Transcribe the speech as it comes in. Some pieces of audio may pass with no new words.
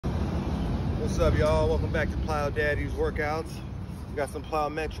What's up, y'all? Welcome back to PlyoDaddy's workouts. We got some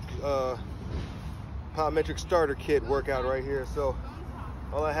plyometric starter kit workout right here. So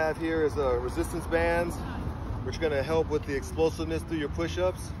all I have here is resistance bands, which are gonna help with the explosiveness through your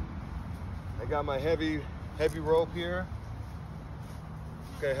push-ups. I got my heavy rope here.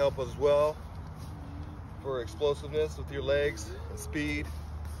 It's gonna help as well for explosiveness with your legs and speed.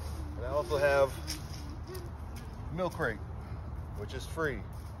 And I also have milk crate, which is free.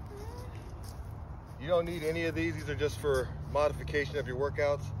 You don't need any of these. These are just for modification of your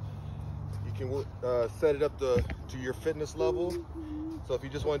workouts. You can set it up to your fitness level. So if you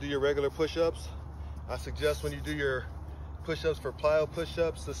just want to do your regular push-ups, I suggest when you do your push-ups for plyo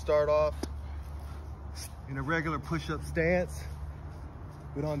push-ups to start off in a regular push-up stance.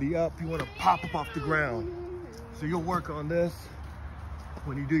 But on the up, you want to pop up off the ground. So you'll work on this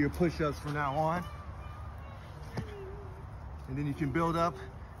when you do your push-ups from now on. And then you can build up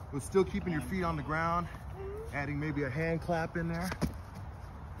with still keeping your feet on the ground, adding maybe a hand clap in there,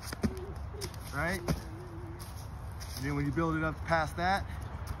 right? And then when you build it up past that,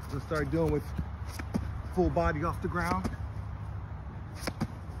 you'll start doing with full body off the ground.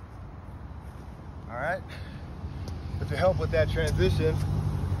 All right? But to help with that transition,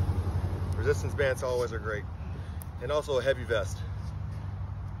 resistance bands always are great. And also a heavy vest.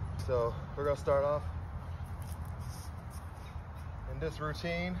 So we're gonna start off in this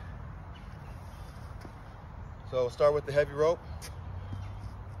routine. So we'll start with the heavy rope.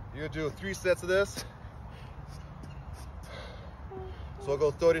 You'll do 3 sets of this. So we'll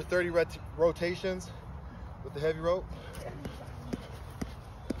go 30 rotations with the heavy rope.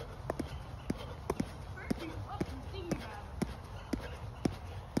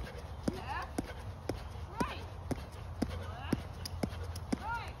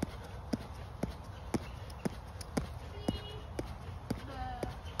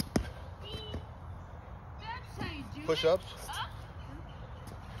 Push-ups.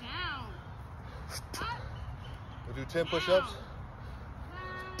 We'll do 10 push-ups.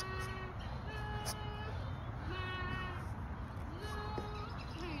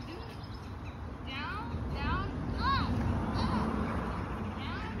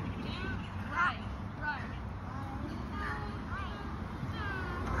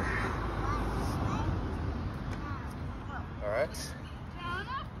 All right.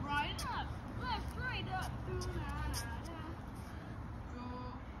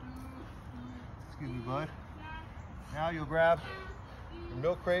 Excuse me, bud. Now you'll grab your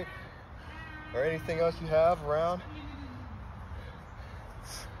milk crate or anything else you have around.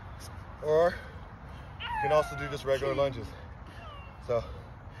 Or you can also do just regular lunges. So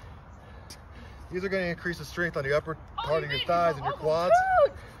these are going to increase the strength on the upper part of your thighs and your quads,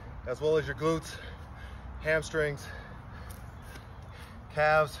 as well as your glutes, hamstrings,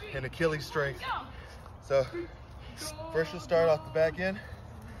 calves, and Achilles strength. So first you'll start off the back end.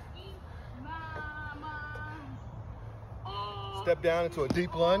 Step down into a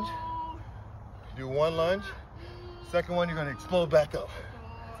deep lunge. Do 1 lunge. Second one, you're going to explode back up.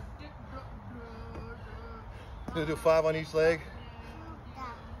 You'll do 5 on each leg.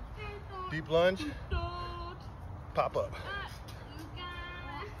 Deep lunge. Pop up.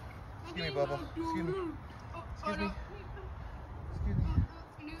 Excuse me, Bubba. Excuse me. Excuse me. Excuse me.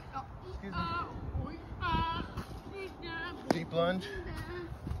 Excuse me. Deep lunge.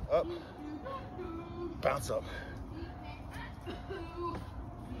 Up. Bounce up.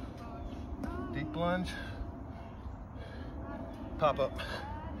 Deep lunge, pop up.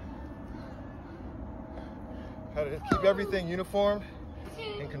 Try to keep everything uniform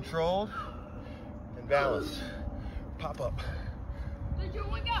and controlled and balanced. Pop up.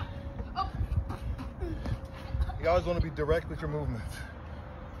 You always want to be direct with your movements.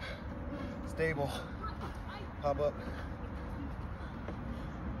 Stable. Pop up.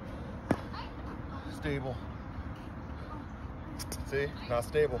 Stable. See, not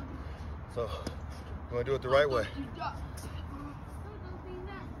stable. So you want to do it the right way.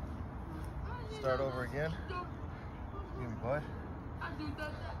 Start over again. Give me, bud.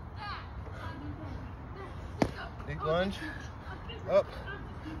 Deep lunge. Up.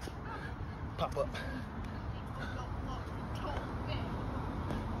 Pop up.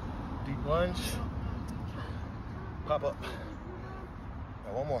 Deep lunge. Pop up.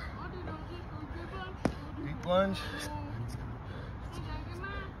 Now one more. Deep lunge.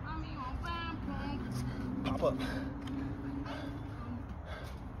 Pop up.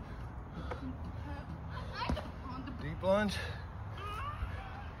 Deep lunge.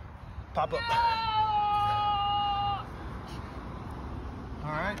 Pop up.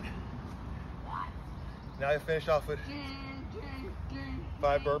 All right. Now you finish off with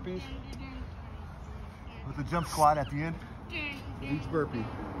 5 burpees. with the jump squat at the end of each burpee.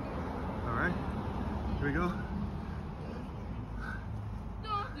 All right, here we go.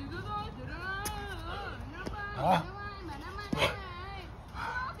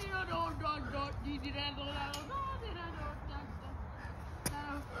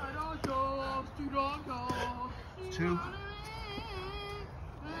 Two.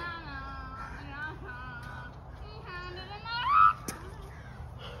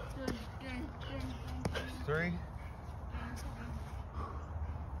 Three.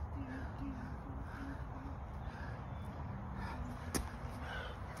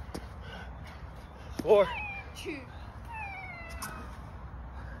 Four.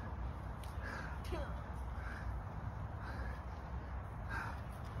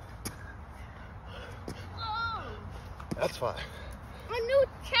 That's fine. A new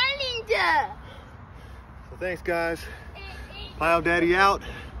challenger. So thanks guys. PlyoDaddy out.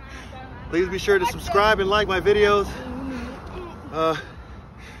 Please be sure to subscribe and like my videos.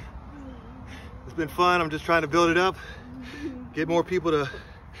 It's been fun. I'm just trying to build it up. Get more people to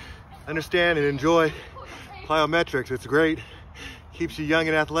understand and enjoy plyometrics. It's great. Keeps you young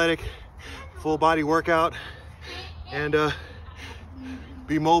and athletic. Full body workout. And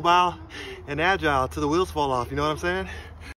be mobile and agile till the wheels fall off. You know what I'm saying?